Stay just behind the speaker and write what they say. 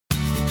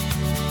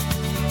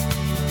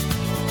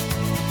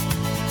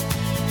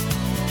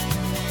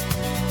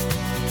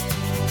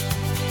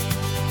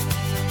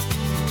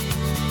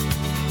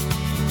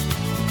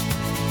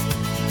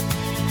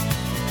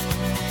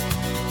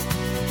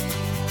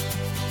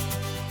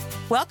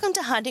Welcome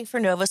to Hunting for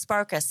Nova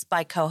Sparkus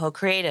by Coho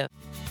Creative.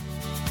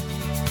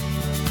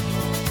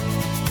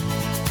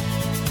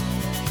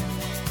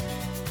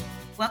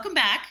 Welcome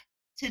back.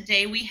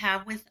 Today we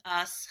have with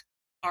us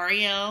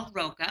Ariel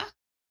Roca,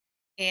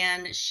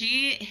 and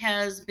she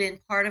has been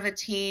part of a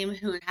team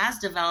who has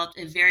developed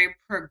a very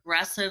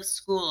progressive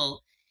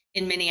school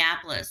in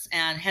Minneapolis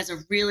and has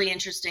a really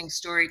interesting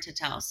story to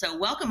tell. So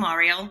welcome,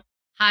 Ariel.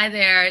 Hi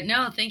there.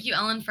 No, thank you,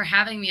 Ellen, for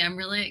having me. I'm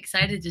really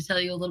excited to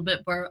tell you a little bit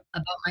more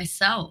about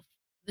myself.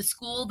 The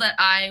school that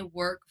I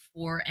work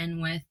for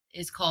and with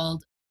is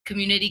called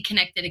Community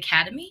Connected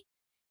Academy,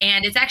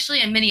 and it's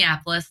actually in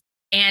Minneapolis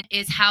and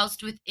is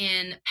housed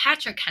within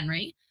Patrick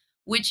Henry,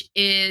 which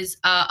is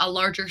a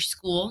larger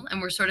school,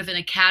 and we're sort of an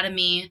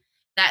academy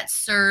that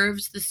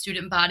serves the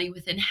student body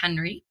within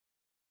Henry.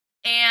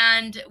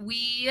 And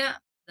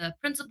the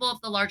principal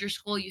of the larger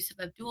school, Yusuf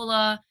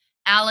Abdullah,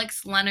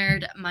 Alex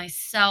Leonard,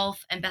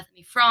 myself, and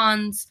Bethany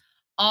Franz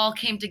all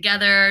came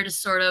together to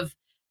sort of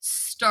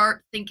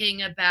start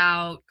thinking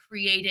about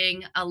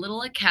creating a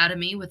little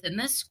academy within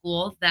this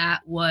school that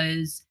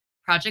was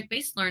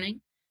project-based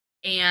learning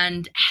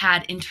and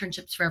had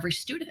internships for every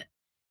student.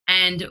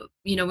 And,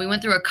 we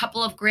went through a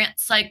couple of grant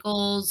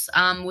cycles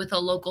with a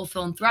local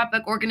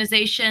philanthropic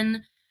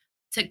organization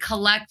to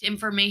collect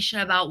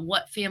information about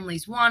what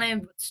families wanted,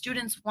 what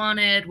students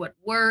wanted, what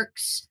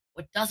works,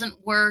 what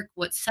doesn't work,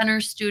 what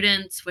centers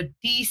students, what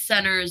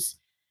decenters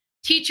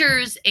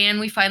teachers, and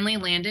we finally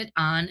landed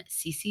on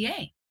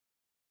CCA.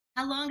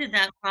 How long did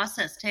that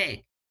process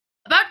take?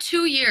 About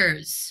 2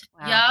 years.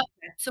 Wow. Yeah.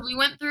 Okay. So we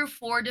went through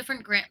 4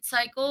 different grant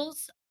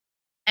cycles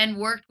and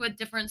worked with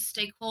different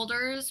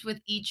stakeholders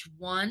with each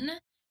one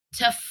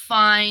to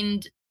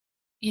find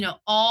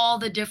all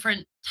the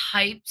different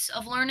types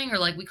of learning, or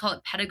like we call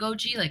it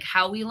pedagogy, like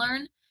how we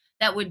learn,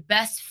 that would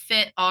best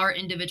fit our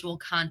individual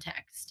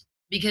context.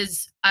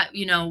 Because,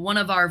 one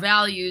of our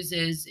values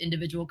is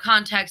individual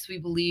context. We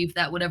believe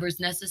that whatever's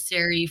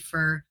necessary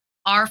for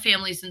our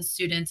families and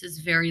students is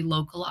very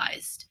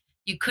localized.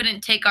 You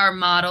couldn't take our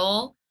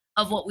model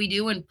of what we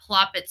do and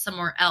plop it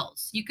somewhere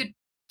else. You could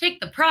take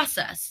the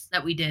process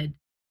that we did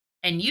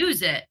and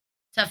use it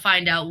to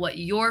find out what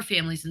your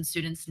families and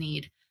students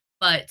need.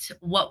 But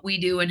what we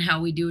do and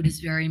how we do it is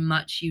very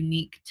much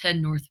unique to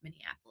North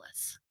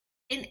Minneapolis.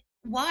 And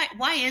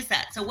why is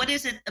that? So what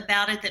is it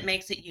about it that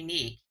makes it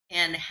unique?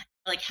 And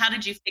how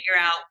did you figure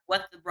out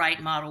what the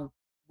right model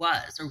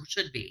was or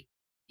should be?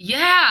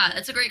 Yeah,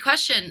 that's a great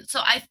question. So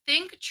I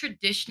think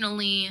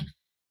traditionally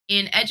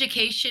in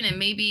education and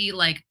maybe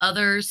like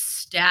other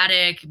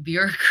static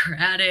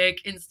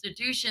bureaucratic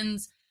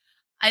institutions,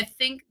 I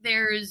think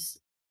there's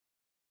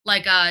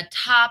like a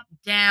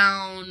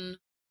top-down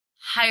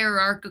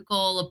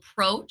hierarchical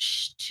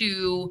approach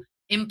to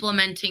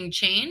implementing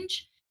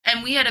change.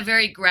 And we had a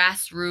very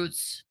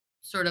grassroots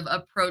sort of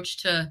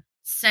approach to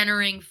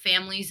centering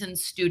families and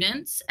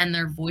students and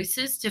their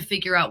voices to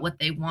figure out what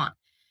they want.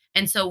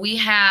 And so we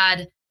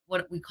had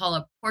what we call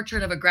a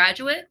portrait of a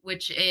graduate,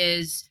 which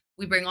is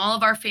we bring all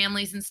of our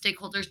families and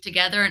stakeholders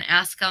together and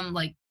ask them,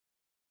 like,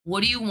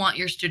 what do you want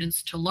your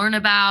students to learn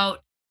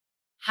about?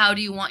 How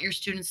do you want your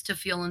students to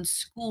feel in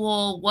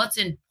school? What's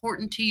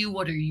important to you?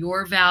 What are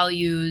your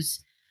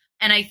values?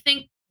 And I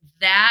think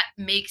that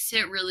makes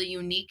it really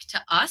unique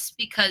to us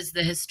because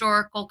the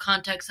historical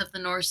context of the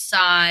North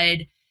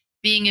Side,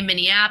 being in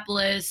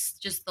Minneapolis,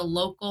 just the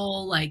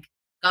local,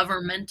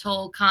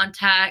 governmental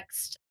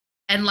context.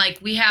 And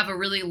we have a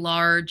really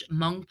large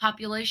Hmong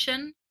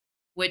population,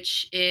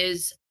 which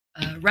is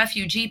a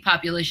refugee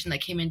population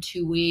that came in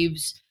 2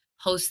 waves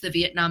post the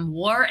Vietnam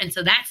War. And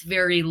so that's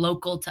very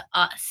local to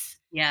us.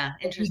 Yeah.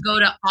 If you go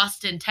to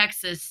Austin,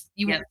 Texas,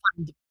 you will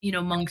find,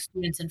 Hmong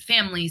students and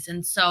families.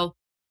 And so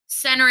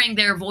centering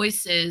their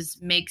voices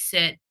makes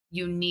it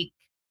unique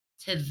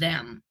to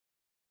them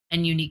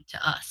and unique to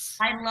us.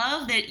 I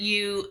love that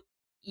you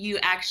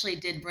actually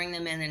did bring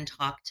them in and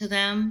talk to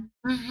them.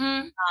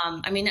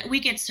 Mm-hmm.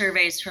 We get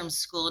surveys from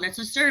school, and it's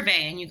a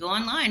survey, and you go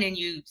online and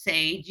you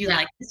say, do you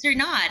like this or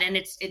not? And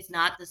it's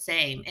not the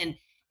same. And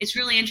it's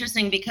really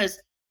interesting because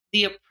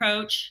the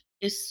approach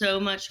is so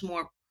much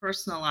more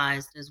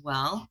personalized as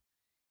well.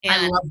 And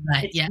I love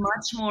that. It's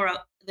much more,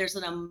 there's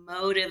an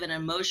emotive and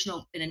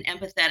emotional and an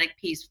empathetic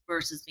piece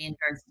versus being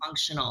very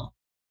functional,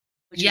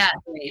 which is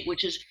great,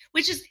 which is,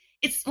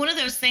 it's one of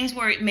those things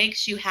where it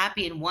makes you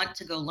happy and want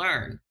to go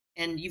learn.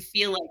 And you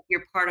feel like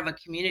you're part of a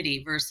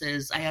community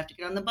versus I have to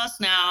get on the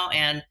bus now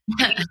and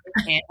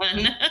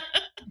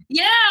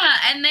yeah,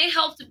 and they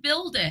helped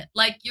build it.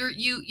 Like you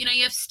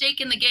have stake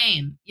in the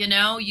game.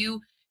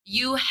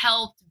 You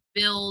helped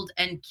build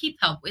and keep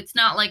help. It's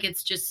not like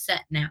it's just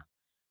set now.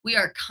 We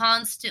are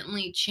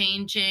constantly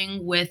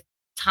changing with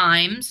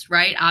times,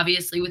 right?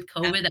 Obviously with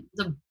COVID, that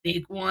was a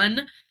big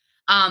one.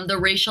 The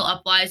racial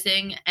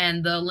uprising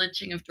and the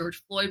lynching of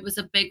George Floyd was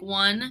a big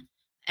one.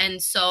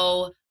 And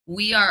so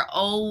we are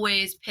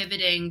always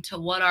pivoting to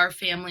what our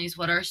families,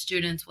 what our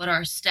students, what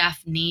our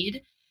staff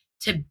need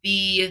to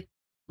be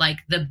like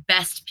the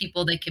best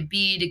people they could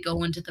be, to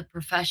go into the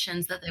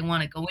professions that they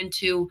want to go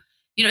into.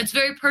 it's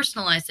very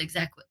personalized,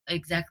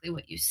 exactly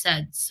what you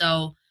said.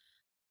 So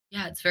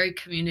yeah, it's very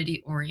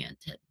community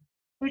oriented.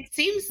 It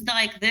seems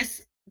like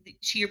this,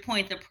 to your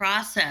point, the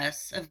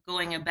process of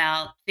going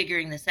about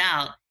figuring this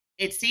out,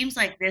 it seems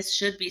like this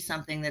should be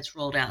something that's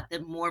rolled out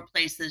that more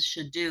places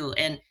should do.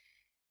 And I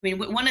mean,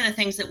 one of the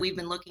things that we've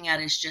been looking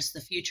at is just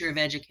the future of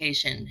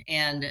education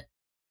and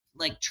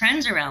like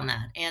trends around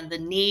that and the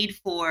need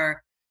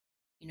for,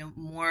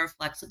 more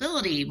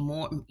flexibility,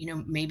 more,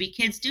 maybe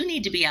kids do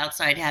need to be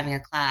outside having a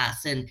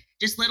class and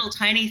just little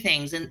tiny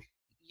things. And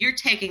you're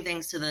taking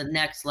things to the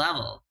next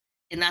level.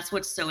 And that's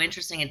what's so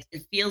interesting. It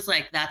feels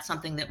like that's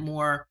something that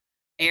more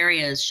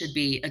areas should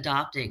be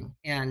adopting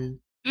and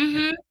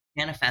Hmm.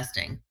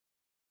 manifesting.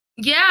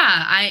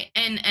 Yeah, I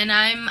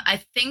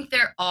think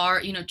there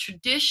are,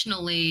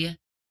 traditionally,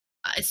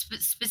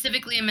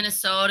 specifically in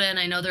Minnesota, and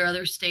I know there are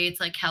other states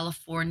like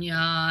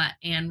California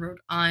and Rhode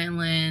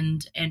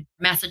Island and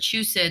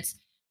Massachusetts,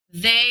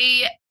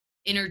 they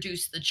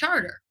introduced the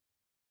charter.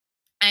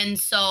 And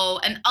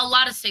a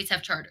lot of states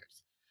have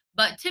charters.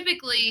 But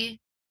typically,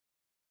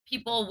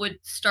 people would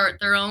start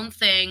their own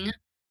thing,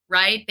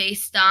 right,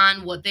 based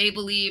on what they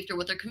believed or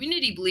what their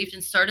community believed,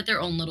 and started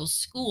their own little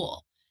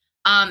school.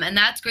 And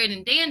that's great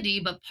and dandy,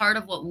 but part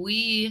of what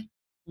we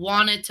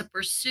wanted to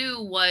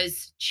pursue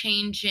was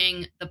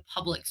changing the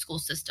public school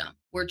system.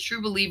 We're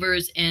true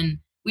believers in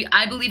we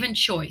I believe in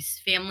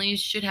choice. Families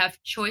should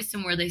have choice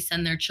in where they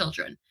send their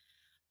children.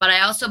 But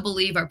I also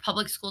believe our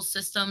public school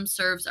system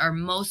serves our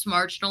most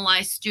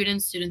marginalized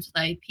students with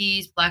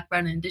IEPs, Black,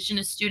 Brown, and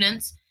Indigenous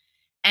students,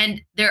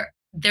 and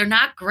they're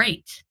not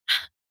great.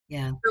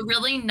 Yeah. They're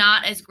really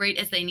not as great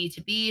as they need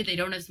to be. They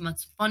don't have as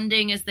much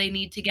funding as they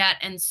need to get.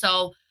 And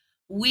so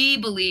we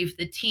believe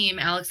the team,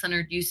 Alex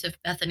Leonard, Yusuf,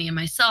 Bethany, and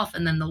myself,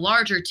 and then the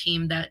larger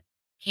team that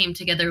came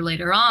together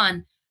later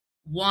on,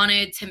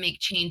 wanted to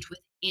make change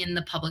within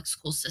the public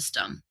school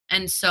system.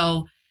 And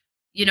so,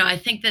 I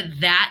think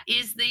that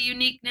is the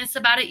uniqueness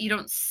about it. You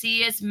don't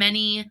see as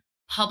many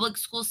public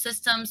school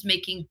systems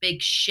making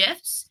big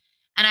shifts.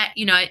 And I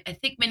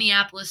think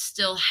Minneapolis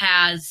still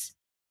has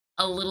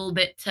a little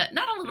bit to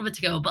not a little bit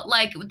to go, but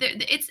like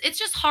it's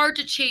just hard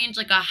to change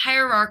like a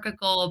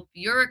hierarchical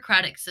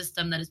bureaucratic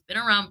system that has been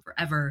around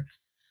forever.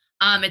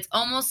 It's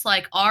almost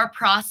like our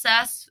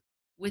process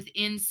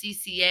within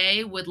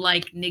CCA would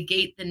like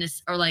negate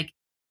or like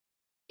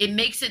it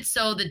makes it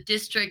so the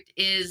district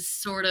is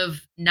sort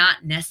of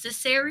not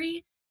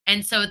necessary.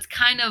 And so it's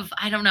kind of,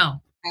 I don't know.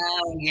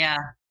 Oh, yeah.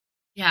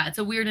 Yeah, it's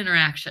a weird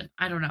interaction.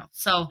 I don't know.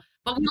 So,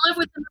 but we live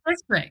within the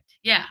district.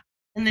 Yeah.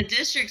 And the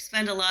districts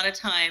spend a lot of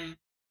time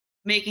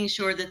making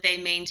sure that they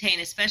maintain,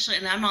 especially,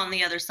 and I'm on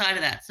the other side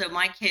of that. So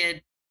my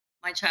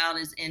child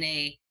is in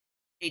a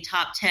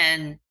top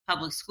 10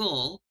 public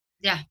school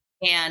Yeah.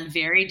 and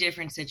very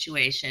different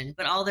situation,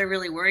 but all they're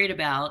really worried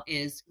about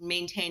is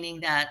maintaining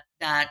that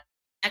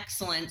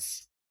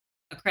excellence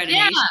Yeah.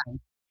 accreditation.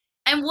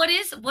 And what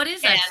is And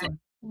excellent?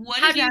 what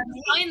How does do you that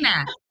mean? define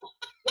that?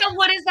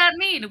 What does that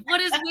mean? What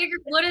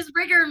does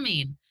rigor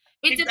mean?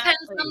 It depends on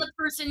Exactly. the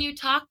person you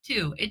talk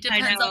to. It I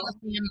depends on know.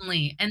 the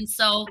family. And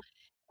so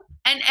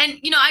and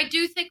I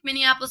do think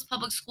Minneapolis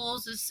Public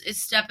Schools is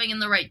stepping in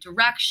the right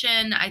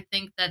direction. I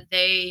think that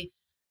they're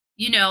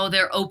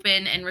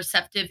open and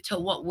receptive to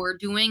what we're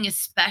doing,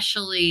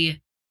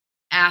 especially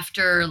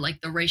after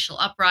like the racial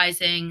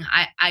uprising.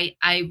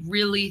 I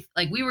really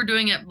like we were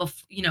doing it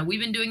before, we've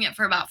been doing it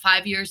for about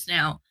 5 years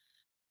now,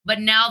 but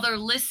now they're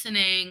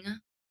listening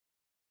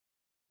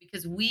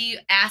because we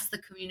asked the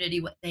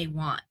community what they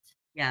want.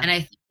 Yeah. And I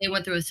think they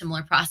went through a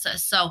similar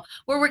process. So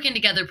we're working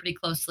together pretty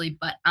closely,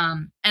 but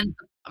and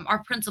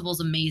our principal's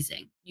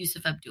amazing,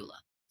 Yusuf Abdullah.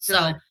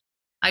 So Good.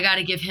 I got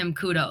to give him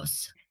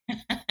kudos. Yeah,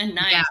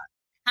 Nice.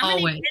 How many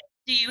always. kids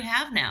do you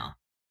have now?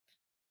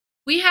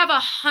 We have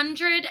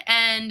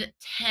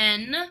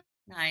 110,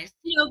 Nice.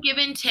 give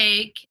and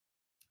take.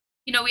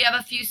 We have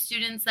a few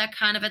students that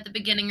kind of at the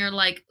beginning are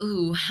like,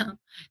 ooh,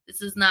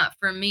 this is not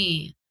for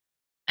me.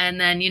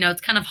 And then,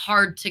 it's kind of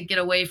hard to get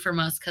away from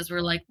us because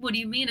we're like, what do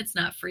you mean it's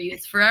not for you?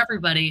 It's for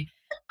everybody.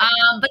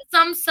 But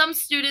some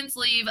students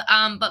leave.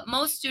 But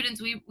most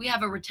students, we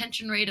have a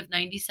retention rate of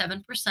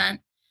 97%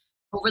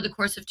 over the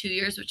course of 2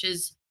 years, which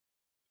is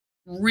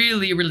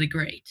really, really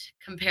great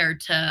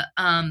compared to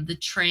the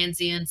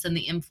transients and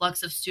the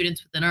influx of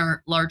students within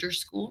our larger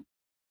school.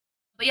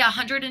 But yeah,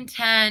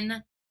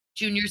 110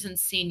 juniors and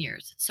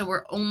seniors. So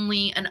we're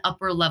only an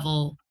upper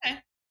level Okay.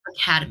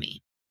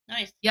 academy.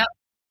 Nice. Yep.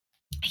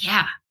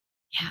 Yeah.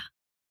 Yeah.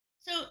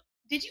 So,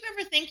 did you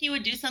ever think you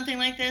would do something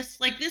like this?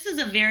 Like, this is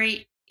a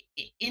very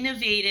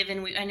innovative,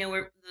 and I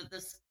know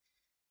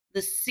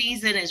the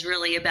season is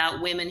really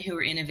about women who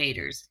are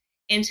innovators,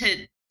 and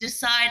to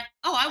decide,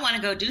 oh, I want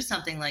to go do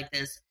something like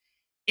this.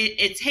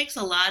 It takes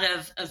a lot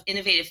of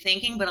innovative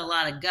thinking, but a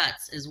lot of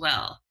guts as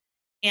well.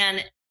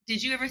 And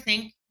did you ever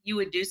think you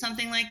would do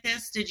something like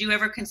this? Did you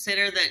ever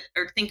consider that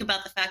or think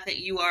about the fact that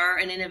you are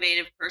an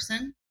innovative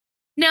person?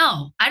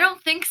 No, I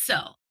don't think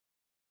so.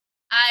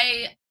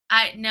 I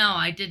no,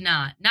 I did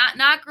not.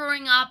 Not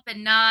growing up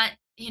and not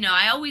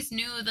I always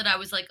knew that I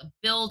was like a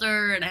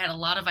builder and I had a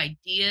lot of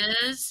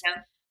ideas,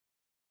 Yeah.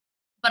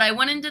 but I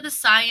went into the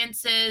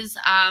sciences.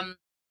 I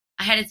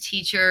had a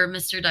teacher,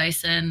 Mr.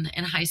 Dyson,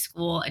 in high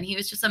school, and he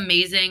was just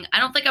amazing. I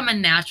don't think I'm a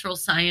natural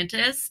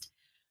scientist,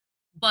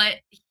 but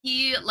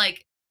he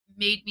like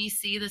made me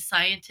see the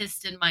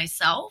scientist in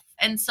myself.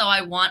 And so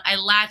I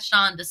latched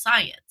on to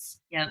science.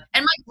 Yeah.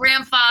 And my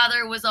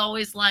grandfather was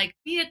always like,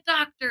 be a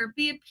doctor,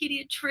 be a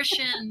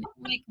pediatrician,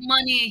 make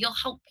money, you'll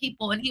help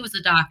people. And he was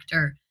a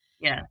doctor.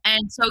 Yeah.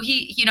 And so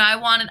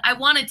I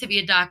wanted to be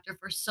a doctor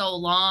for so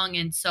long.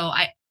 And so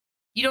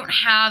you don't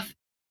have,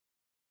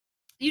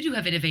 you do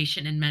have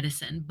innovation in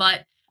medicine,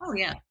 but Oh,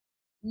 yeah.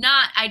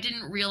 I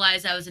didn't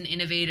realize I was an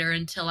innovator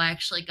until I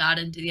actually got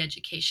into the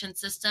education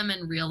system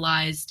and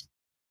realized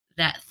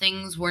that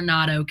things were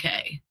not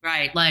okay.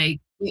 Right. Like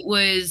it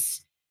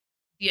was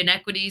the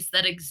inequities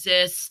that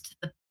exist,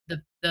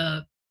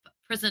 the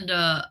prison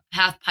to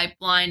path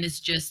pipeline is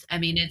just, I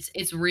mean,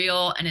 it's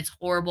real and it's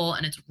horrible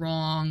and it's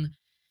wrong.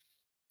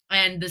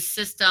 And the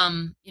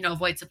system,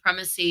 of white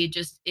supremacy,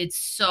 just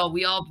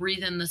we all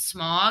breathe in the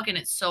smog and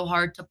it's so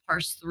hard to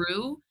parse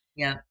through.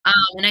 Yeah.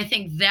 And I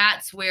think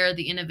that's where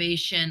the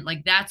innovation,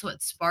 like that's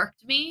what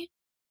sparked me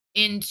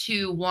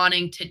into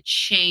wanting to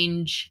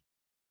change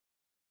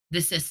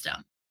the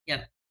system.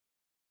 Yep.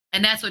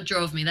 And that's what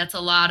drove me. That's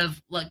a lot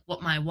of like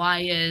what my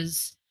why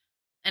is.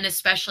 And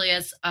especially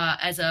as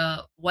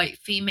a white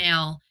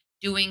female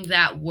doing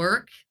that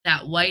work,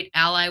 that white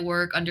ally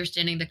work,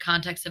 understanding the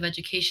context of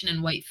education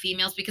and white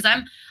females, because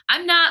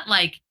I'm not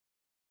like,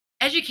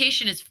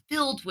 education is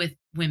filled with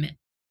women.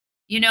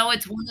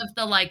 It's one of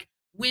the like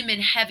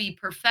women heavy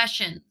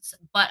professions.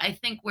 But I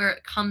think where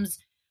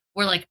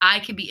like I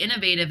can be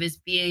innovative is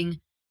being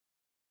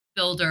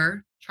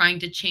builder, trying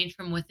to change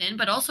from within,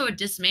 but also a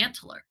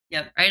dismantler.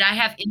 Yep. Right. I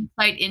have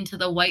insight into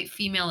the white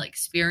female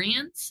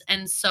experience.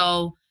 And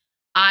so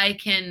I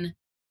can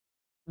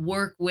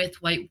work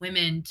with white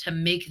women to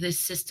make this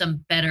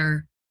system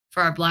better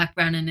for our Black,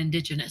 Brown, and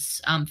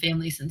Indigenous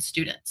families and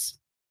students.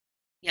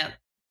 Yep.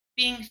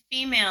 Being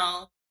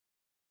female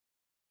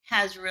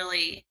has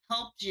really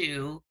helped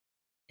you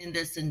in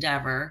this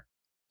endeavor,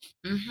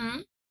 Mm-hmm.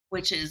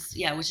 which is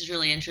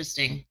really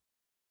interesting.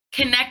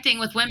 Connecting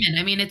with women.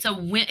 I mean, it's a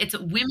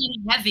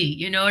women heavy,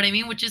 you know what I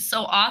mean? Which is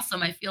so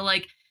awesome. I feel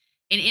like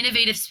in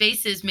innovative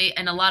spaces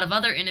and a lot of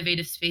other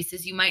innovative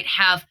spaces, you might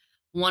have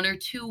one or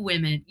two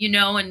women,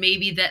 and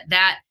maybe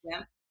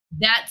Yeah.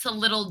 that's a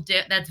little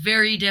that's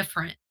very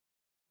different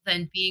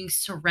than being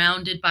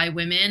surrounded by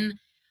women,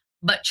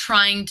 but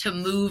trying to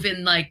move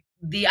in like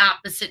the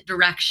opposite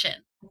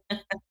direction.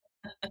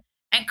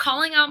 And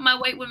calling out my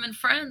white women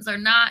friends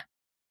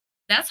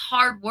that's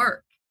hard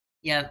work.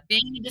 Yep.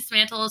 Being a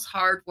dismantle is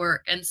hard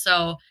work. And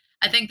so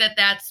I think that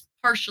that's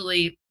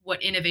partially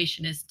what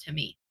innovation is to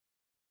me.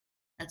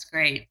 That's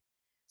great.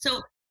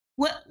 So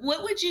what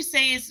would you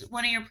say is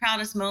one of your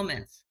proudest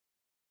moments?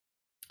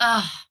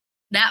 Oh,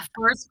 that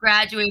first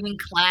graduating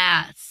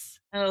class.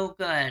 Oh,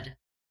 good.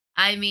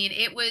 I mean,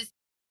 it was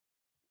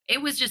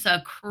just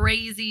a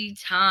crazy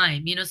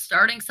time,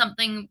 starting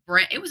something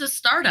it was a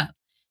startup.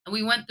 And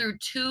we went through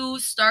 2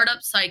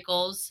 startup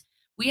cycles.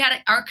 We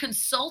had our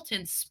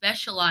consultants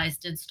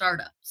specialized in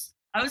startups.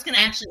 I was going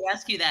to actually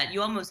ask you that.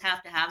 You almost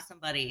have to have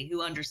somebody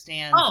who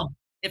understands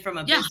it from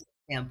a yeah. business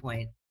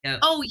standpoint. Yep.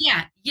 Oh,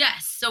 yeah.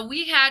 Yes. So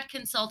we had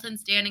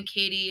consultants, Dan and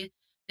Katie.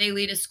 They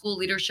lead a school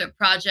leadership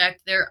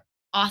project. They're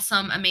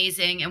awesome,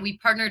 amazing. And we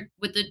partnered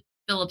with the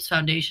Phillips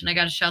Foundation. I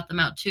got to shout them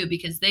out too,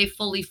 because they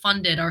fully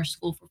funded our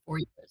school for 4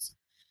 years.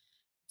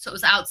 So it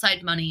was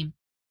outside money.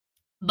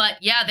 But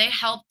yeah, they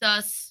helped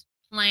us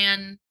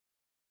plan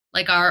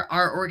like our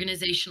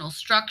organizational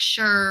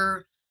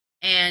structure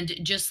and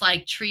just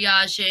like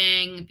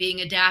triaging,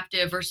 being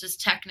adaptive versus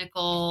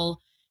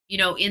technical,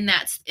 in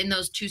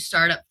those 2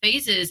 startup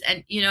phases.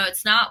 And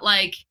it's not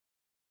like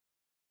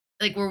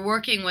we're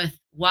working with,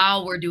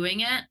 while we're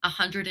doing it,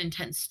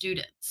 110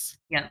 students.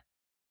 Yeah.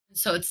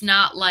 So it's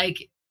not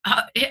like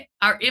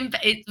our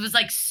impact, it was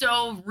like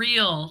so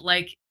real,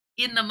 like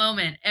in the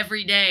moment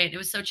every day. And it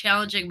was so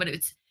challenging, but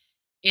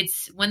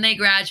it's when they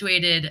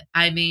graduated,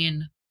 I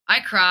mean, I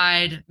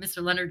cried.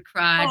 Mr. Leonard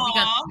cried. Aww, we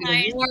got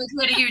nice. awards.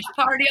 We had a huge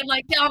party. I'm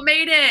like, y'all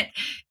made it.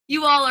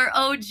 You all are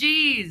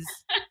OGs.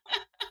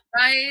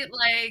 Right?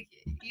 Like,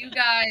 you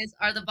guys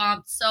are the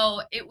bomb.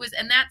 So it was,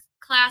 and that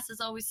class is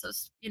always so,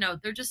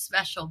 they're just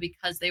special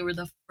because they were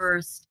the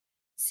first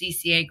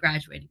CCA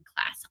graduating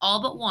class.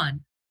 All but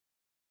one,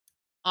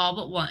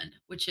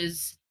 which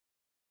is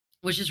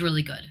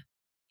really good.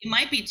 It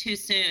might be too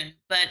soon,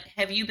 but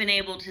have you been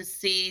able to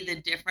see the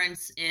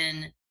difference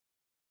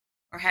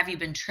or have you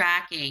been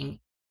tracking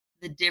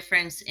the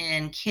difference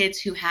in kids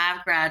who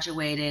have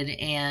graduated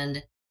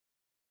and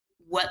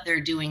what they're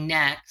doing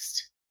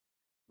next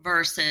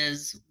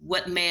versus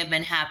what may have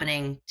been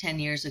happening 10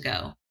 years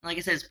ago? Like I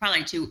said, it's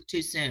probably too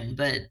soon,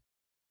 but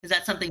is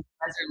that something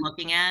you guys are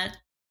looking at?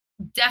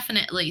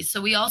 Definitely.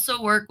 So we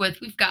also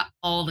we've got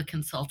all the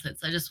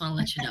consultants. I just want to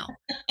let you know.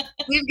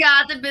 We've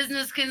got the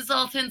business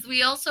consultants.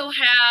 We also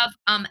have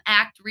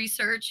ACT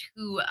Research,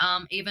 who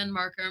Ava and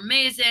Mark are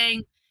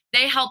amazing.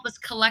 They help us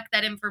collect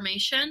that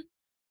information.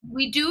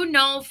 We do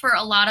know for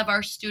a lot of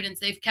our students,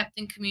 they've kept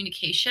in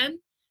communication.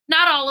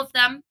 Not all of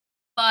them,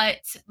 but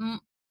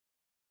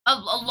a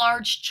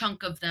large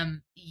chunk of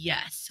them,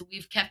 yes.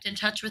 We've kept in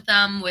touch with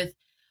them with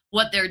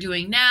what they're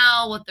doing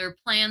now, what their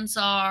plans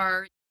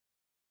are,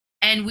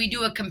 and we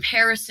do a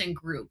comparison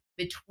group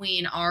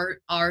between our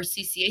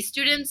CCA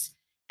students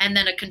and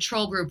then a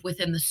control group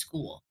within the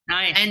school.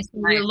 Nice. And so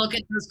we look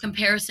at those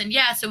comparison,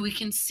 yeah, so we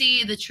can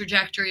see the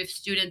trajectory of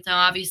students. Now,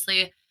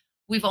 obviously,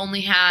 we've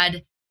only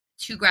had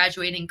 2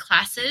 graduating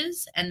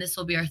classes, and this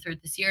will be our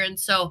 3rd this year. And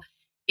so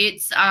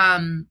it's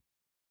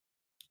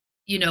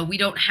we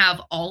don't have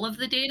all of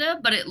the data,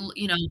 but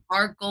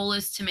our goal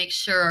is to make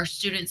sure our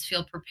students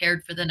feel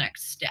prepared for the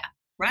next step.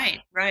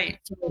 Right.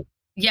 So,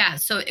 yeah.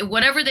 So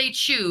whatever they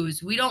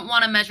choose, we don't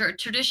want to measure.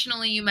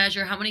 Traditionally, you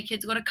measure how many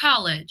kids go to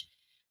college,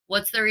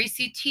 what's their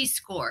ACT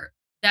score.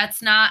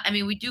 That's not,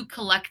 we do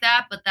collect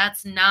that, but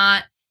that's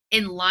not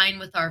in line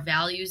with our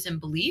values and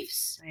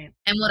beliefs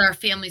and what our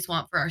families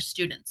want for our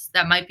students.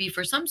 That might be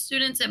for some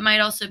students. It might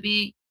also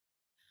be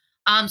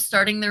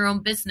starting their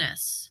own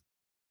business.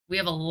 We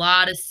have a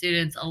lot of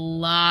students, a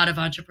lot of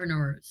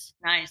entrepreneurs.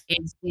 Nice.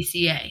 In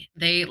CCA.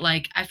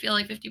 I feel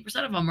like 50%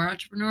 of them are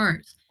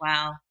entrepreneurs.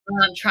 Wow.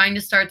 Trying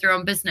to start their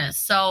own business.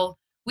 So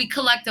we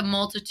collect a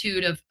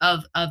multitude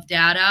of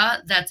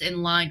data that's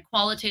in line,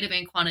 qualitative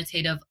and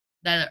quantitative,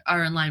 that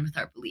are in line with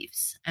our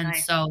beliefs. And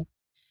so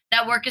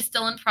that work is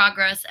still in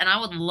progress. And I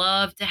would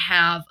love to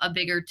have a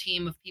bigger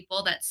team of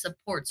people that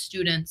support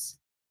students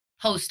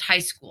post high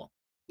school.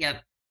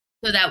 Yep.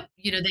 So that,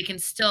 they can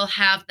still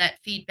have that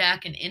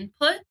feedback and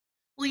input.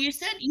 Well, you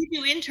said you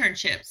do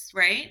internships,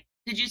 right?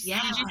 Did you say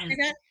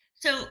that?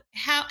 So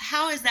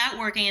how is that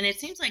working? And it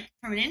seems like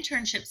from an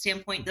internship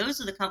standpoint, those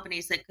are the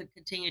companies that could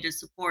continue to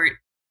support,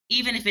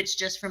 even if it's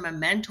just from a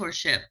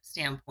mentorship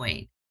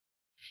standpoint.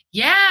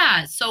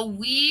 Yeah. So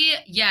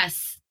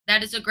yes,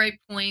 that is a great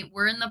point.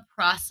 We're in the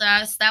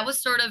process. That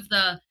was sort of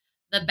the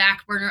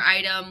back burner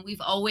item. We've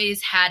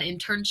always had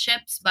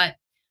internships, but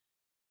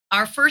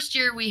our first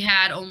year we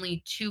had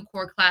only 2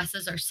 core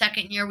classes. Our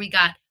second year we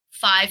got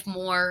 5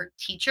 more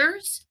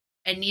teachers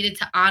and needed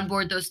to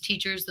onboard those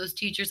teachers. Those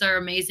teachers are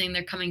amazing.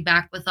 They're coming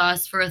back with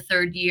us for a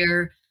 3rd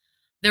year.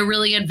 They're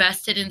really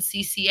invested in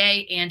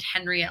CCA and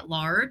Henry at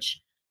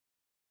large.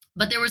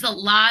 But there was a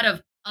lot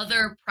of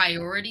other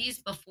priorities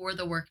before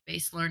the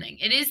work-based learning.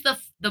 It is the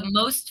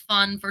most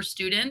fun for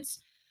students,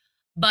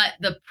 but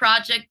the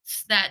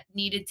projects that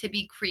needed to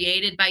be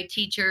created by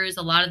teachers,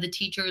 a lot of the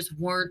teachers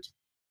weren't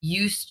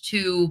used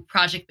to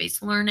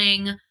project-based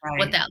learning,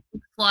 what that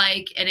looks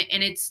like. And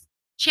it's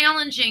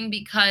challenging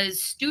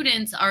because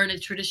students are in a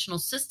traditional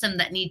system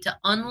that need to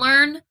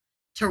unlearn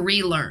to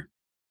relearn.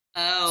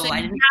 Oh, so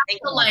I didn't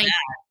think about that.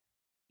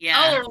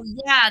 Yeah. Oh,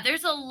 yeah.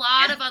 There's a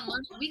lot of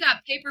unlearning. We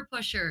got paper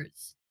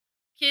pushers,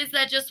 kids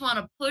that just want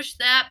to push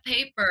that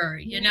paper,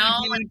 You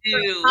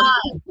do.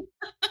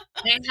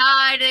 They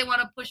hide. They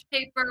want to push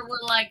paper.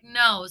 We're like,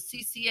 no,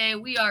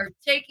 CCA, we are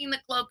taking the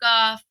cloak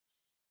off.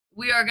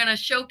 We are going to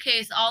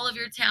showcase all of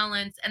your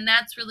talents. And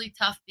that's really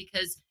tough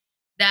because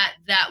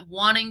that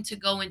wanting to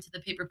go into the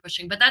paper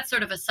pushing, but that's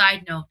sort of a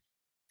side note.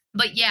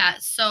 But yeah,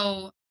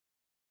 so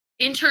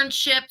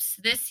internships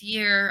this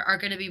year are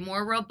going to be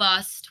more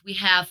robust. We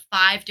have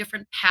 5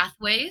 different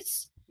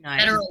pathways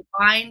that are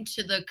aligned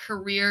to the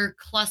career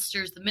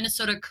clusters, the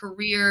Minnesota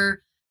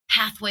career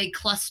pathway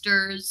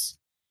clusters.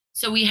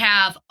 So we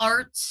have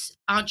arts,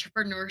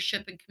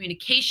 entrepreneurship, and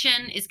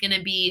communication is going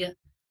to be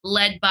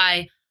led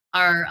by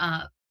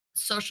our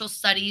social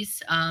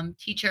studies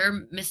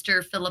teacher,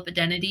 Mr. Philip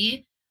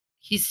Identity.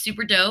 He's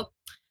super dope.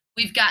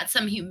 We've got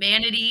some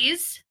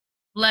humanities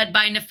led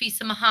by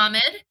Nafisa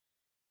Muhammad.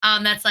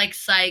 That's like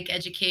psych,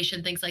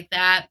 education, things like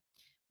that.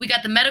 We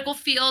got the medical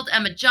field,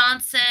 Emma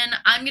Johnson.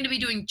 I'm going to be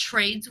doing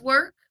trades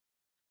work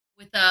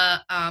with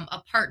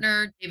a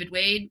partner, David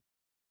Wade,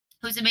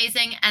 who's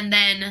amazing. And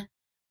then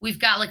we've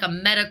got like a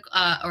medical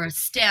or a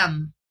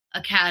STEM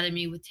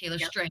academy with Taylor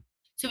String.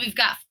 So we've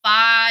got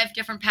 5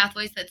 different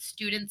pathways that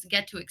students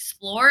get to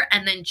explore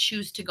and then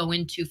choose to go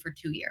into for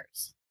 2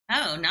 years.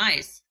 Oh,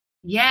 nice.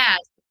 Yeah.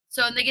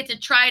 So and they get to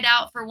try it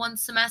out for 1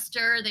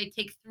 semester. They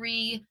take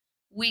 3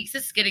 weeks.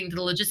 This is getting to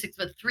the logistics,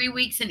 but 3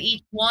 weeks in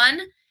each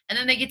one. And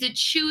then they get to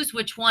choose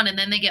which one. And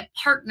then they get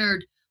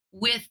partnered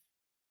with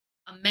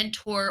a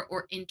mentor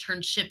or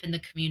internship in the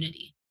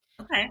community.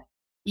 Okay.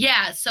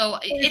 Yeah. So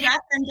is that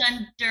been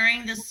done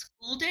during the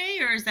school day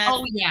or is that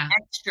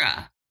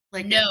extra?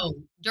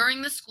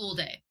 During the school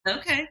day.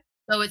 Okay.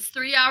 So it's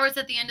 3 hours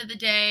at the end of the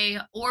day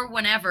or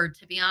whenever,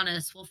 to be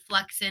honest. We'll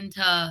flex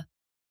into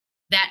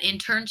that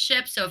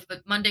internship. So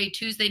if Monday,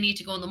 Tuesday need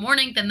to go in the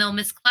morning, then they'll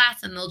miss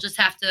class and they'll just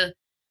have to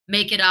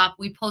make it up.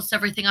 We post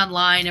everything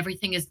online.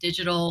 Everything is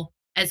digital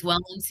as well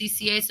in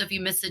CCA. So if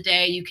you miss a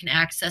day, you can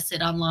access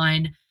it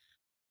online.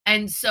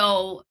 And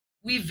so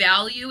we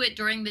value it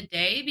during the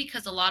day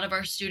because a lot of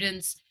our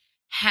students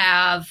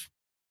have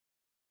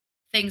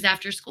things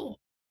after school.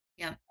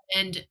 Yeah.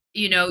 And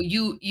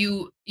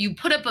you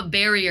put up a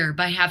barrier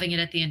by having it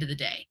at the end of the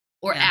day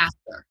or Yeah.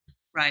 after.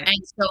 Right.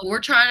 And so we're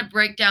trying to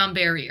break down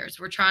barriers.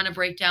 We're trying to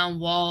break down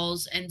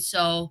walls. And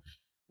so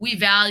we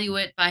value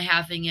it by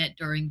having it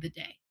during the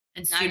day.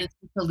 And Nice. students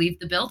get to leave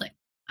the building.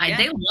 Yeah.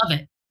 They love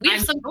it. We have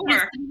I'm some students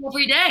sure.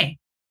 every day.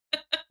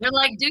 They're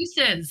like,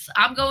 deuces,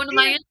 I'm going to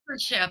my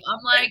internship.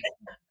 I'm like,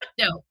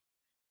 no,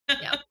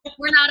 yeah.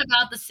 We're not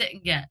about the sit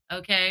and get,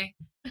 okay?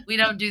 We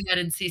don't do that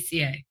in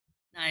CCA.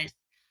 Nice.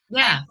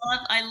 Yeah.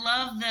 I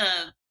love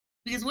the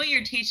because what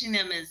you're teaching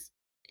them is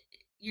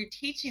you're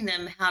teaching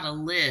them how to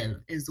live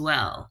as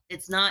well.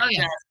 It's Oh, not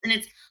yeah. just and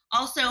it's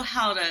also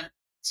how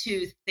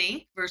to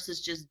think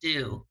versus just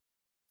do,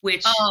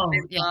 which Oh, I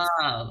yes.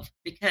 love Oh,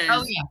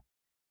 because yeah.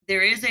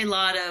 there is a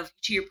lot of,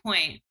 to your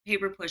point,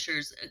 paper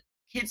pushers,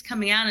 kids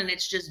coming out and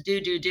it's just do,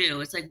 do,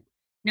 do. It's like,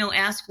 no,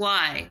 ask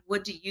why.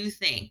 What do you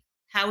think?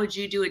 How would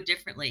you do it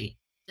differently?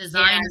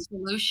 Design a And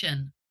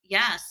solution,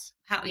 yes,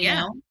 how, you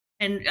yeah. know?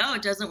 And oh,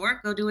 it doesn't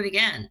work. Go do it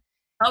again.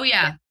 Oh,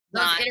 yeah.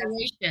 Those Not,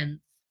 iterations.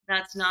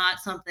 that's not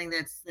something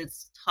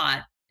that's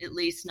taught, at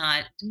least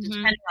not Mhm.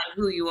 depending on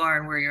who you are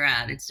and where you're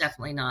at. It's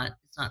definitely not,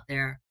 it's not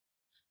there.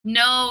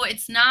 No,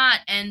 it's not,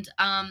 and,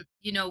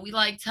 we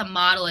like to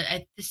model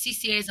it. The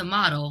CCA is a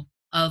model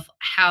of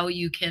how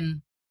you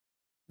can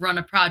run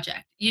a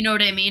project. You know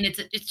what I mean?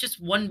 It's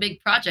just one big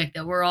project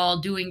that we're all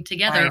doing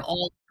together Right.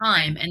 all the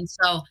time, and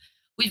so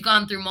we've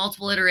gone through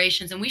multiple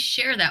iterations, and we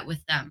share that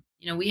with them.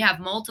 We have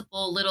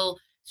multiple little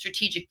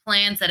strategic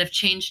plans that have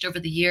changed over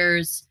the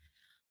years.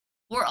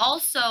 We're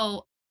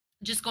also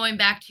just going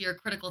back to your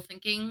critical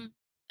thinking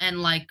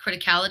and, like,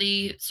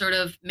 criticality, sort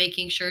of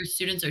making sure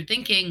students are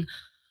thinking.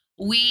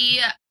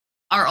 We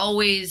are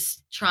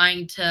always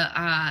trying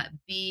to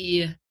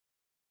be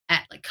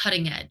at like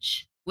cutting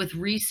edge with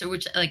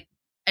research, like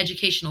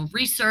educational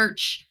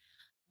research.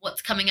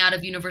 What's coming out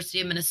of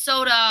University of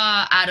Minnesota,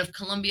 out of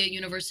Columbia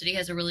University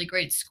has a really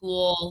great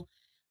school,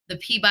 the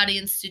Peabody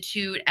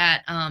Institute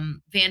at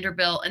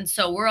Vanderbilt, and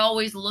so we're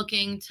always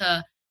looking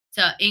to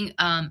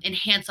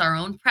enhance our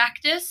own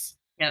practice.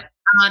 Yep.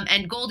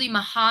 And Goldie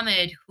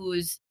Muhammad,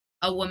 who's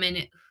a woman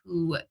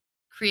who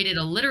created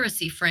a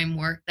literacy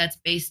framework that's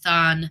based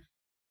on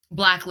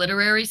Black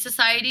literary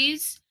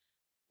societies.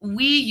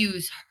 We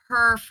use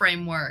her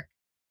framework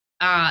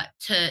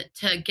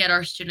to get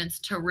our students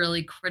to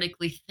really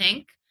critically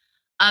think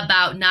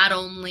about not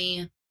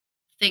only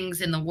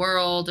things in the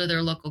world or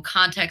their local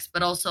context,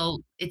 but also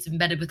it's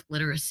embedded with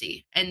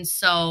literacy. And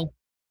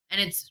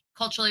it's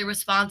culturally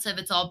responsive.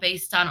 It's all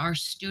based on our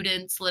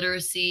students'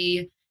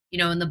 literacy,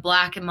 in the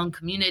Black and Hmong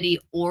community.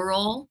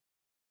 Oral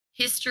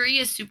history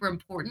is super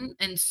important.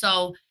 And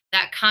so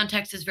that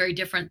context is very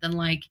different than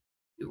like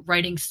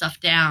writing stuff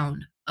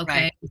down. Right.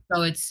 Okay.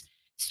 So it's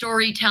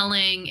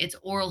storytelling, it's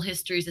oral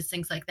histories, it's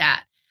things like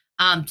that,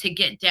 to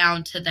get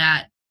down to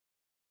that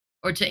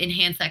or to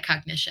enhance that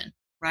cognition.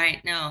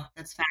 Right. No,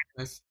 that's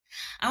fabulous.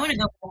 I want to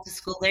go back to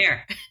school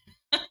there.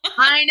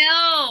 I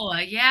know.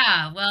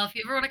 Yeah. Well, if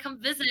you ever want to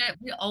come visit,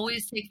 we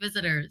always take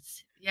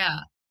visitors. Yeah.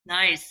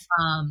 Nice.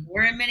 Um,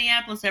 We're in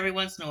Minneapolis every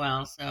once in a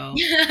while, so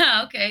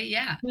okay.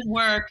 Yeah. good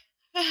work.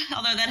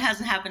 Although that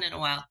hasn't happened in a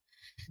while.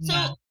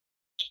 Yeah. So,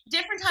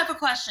 different type of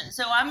question.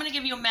 So, I'm going to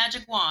give you a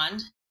magic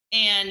wand,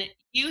 and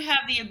you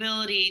have the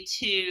ability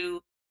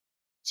to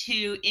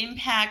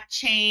impact,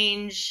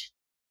 change,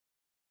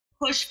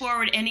 push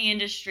forward any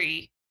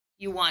industry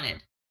you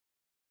wanted.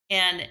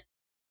 And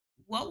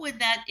what would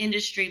that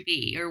industry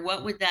be, or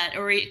what would that,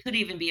 or it could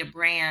even be a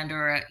brand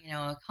or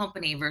a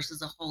company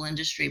versus a whole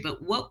industry.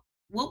 But what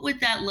would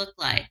that look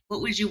like?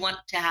 What would you want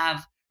to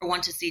have or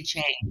want to see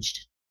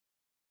changed?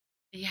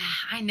 Yeah,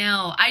 I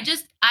know.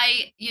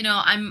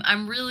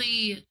 I'm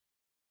really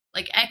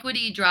like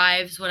equity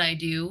drives what I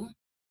do.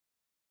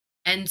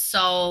 And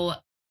so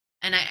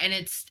and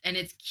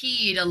it's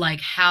key to like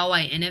how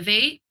I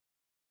innovate.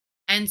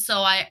 And so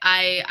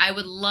I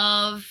would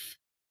love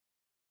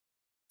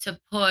to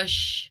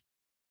push,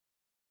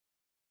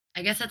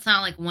 I guess that's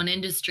not like one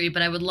industry,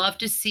 but I would love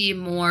to see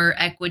more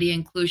equity,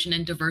 inclusion,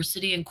 and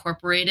diversity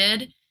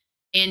incorporated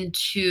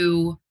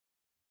into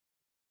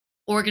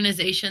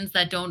organizations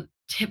that don't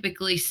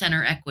typically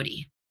center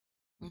equity.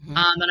 Hmm.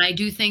 And I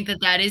do think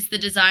that that is the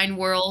design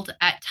world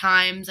at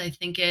times. I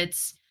think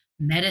it's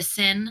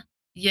medicine,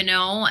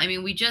 I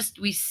mean,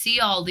 we see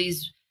all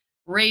these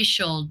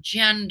racial,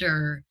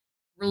 gender,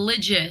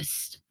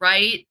 religious,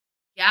 right?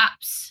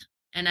 Gaps.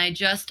 And I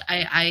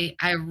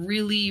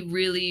really,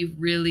 really,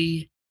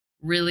 really,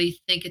 really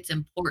think it's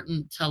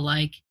important to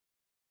like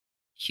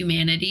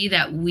humanity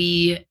that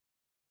we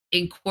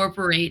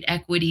incorporate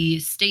equity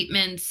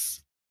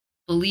statements,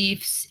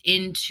 beliefs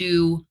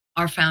into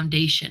our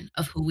foundation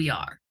of who we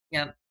are.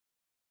 Yep.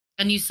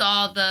 And you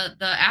saw the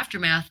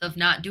aftermath of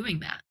not doing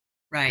that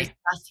this Right.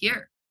 past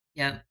year,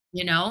 Yep.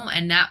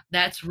 and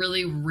that's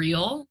really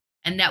real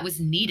and that was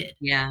needed.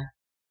 Yeah.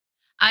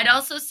 I'd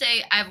also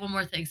say I have one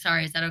more thing.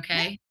 Sorry, is that Yeah.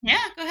 okay?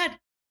 Yeah. Go ahead.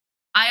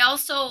 I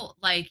also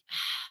like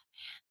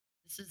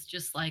this is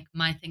just like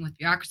my thing with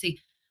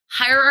bureaucracy,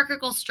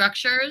 hierarchical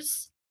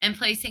structures and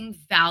placing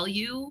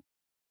value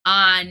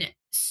on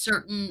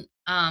certain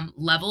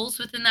levels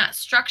within that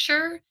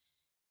structure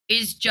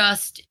is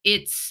just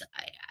it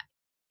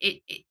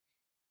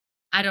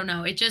I don't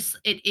know. It just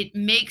it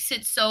makes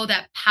it so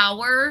that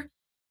power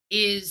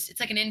is it's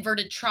like an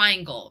inverted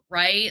triangle,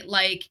 right?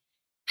 Like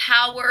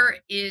power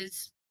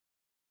is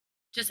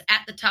just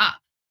at the top.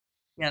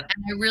 Yep.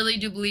 And I really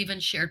do believe in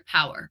shared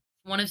power.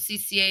 One of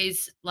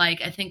CCA's,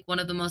 like, I think one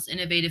of the most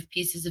innovative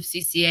pieces of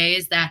CCA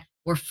is that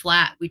we're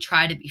flat. We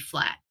try to be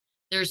flat.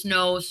 There's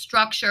no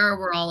structure.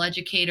 We're all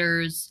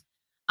educators.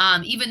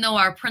 Even though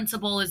our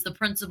principal is the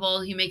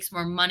principal, he makes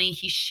more money.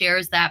 He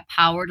shares that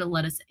power to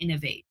let us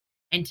innovate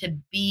and to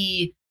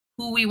be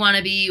who we want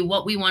to be,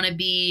 what we want to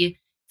be,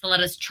 to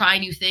let us try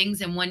new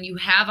things. And when you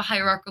have a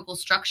hierarchical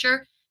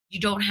structure, you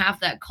don't have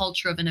that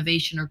culture of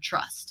innovation or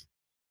trust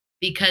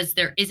because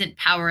there isn't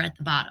power at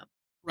the bottom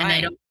and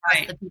they don't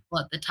trust the people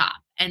at the top.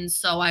 And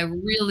so I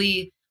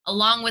really,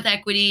 along with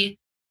equity,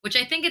 which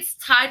I think it's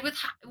tied with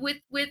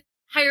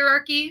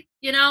hierarchy,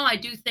 you know, I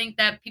do think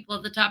that people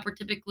at the top are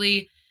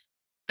typically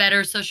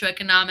better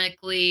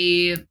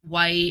socioeconomically,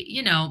 white,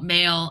 you know,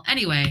 male.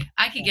 Anyway,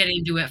 I could get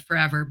into it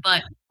forever,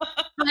 but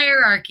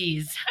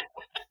hierarchies.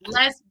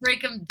 Let's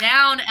break them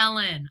down,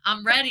 Ellen.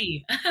 I'm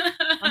ready.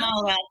 I'm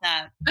all about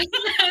that.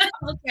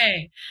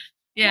 Okay.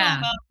 Yeah.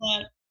 I'm all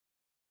about that.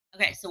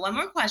 Okay, so one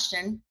more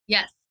question.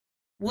 Yes.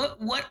 What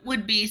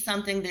would be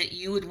something that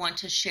you would want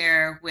to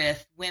share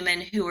with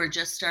women who are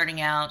just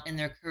starting out in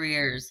their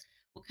careers?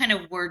 What kind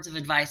of words of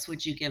advice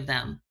would you give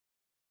them?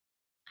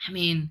 I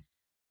mean,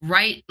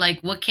 right, like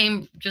what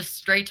came just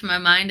straight to my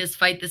mind is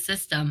fight the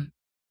system.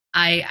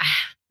 Man,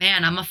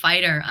 I'm a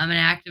fighter. I'm an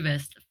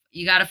activist.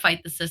 You got to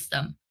fight the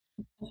system.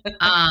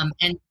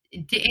 And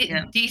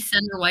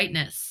decenter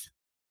whiteness,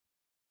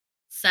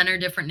 center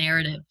different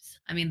narratives.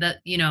 I mean, that,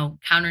 you know,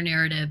 counter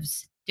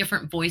narratives,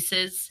 different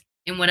voices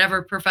in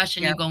whatever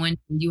profession you go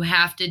into, you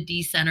have to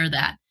decenter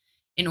that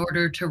in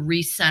order to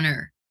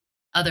recenter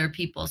other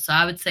people. So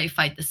I would say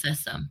fight the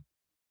system.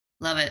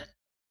 Love it.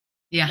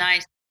 Yeah.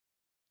 Nice.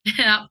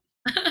 Yeah.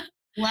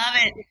 Love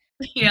it.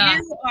 Yeah.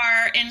 You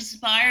are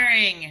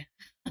inspiring.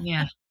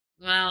 Yeah.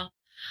 Well,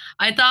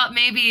 I thought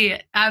maybe,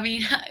 I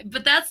mean,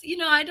 but that's, you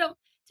know, I don't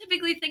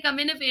typically think I'm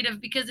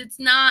innovative because it's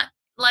not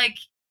like,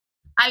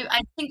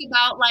 I think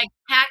about like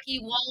tacky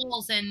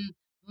walls and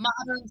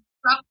modern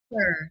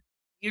structure.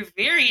 You're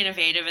very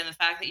innovative in the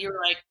fact that you're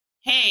like,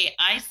 hey,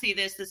 I see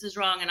this is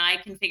wrong, and I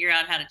can figure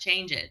out how to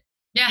change it.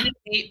 Yeah.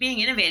 Being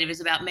innovative is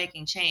about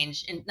making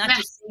change and not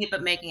just seeing it,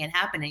 but making it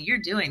happen. And you're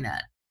doing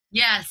that.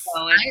 Yes,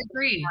 so I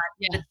agree.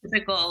 The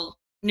typical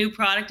new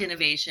product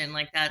innovation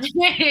like that.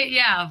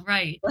 Yeah,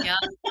 right. Yeah.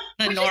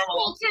 The Which normal. is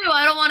cool too.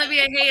 I don't want to be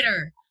a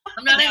hater.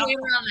 I'm not a hater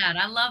on that.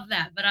 I love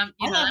that. But I'm,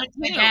 you know, that's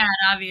my dad,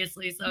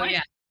 obviously. So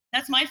yeah.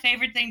 That's my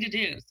favorite thing to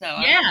do. So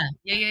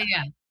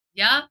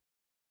Yeah.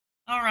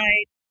 All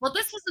right. Well,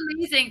 this was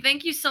amazing.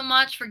 Thank you so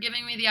much for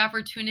giving me the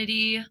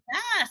opportunity.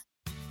 Yes.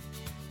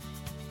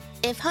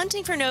 If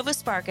Hunting for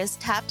Novus Sparkus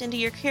tapped into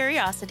your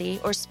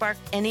curiosity or sparked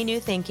any new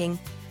thinking,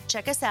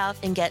 check us out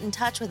and get in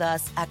touch with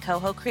us at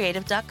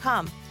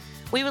cohocreative.com.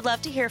 We would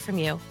love to hear from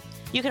you.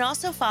 You can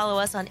also follow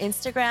us on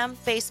Instagram,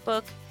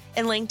 Facebook,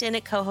 and LinkedIn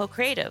at Coho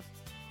Creative.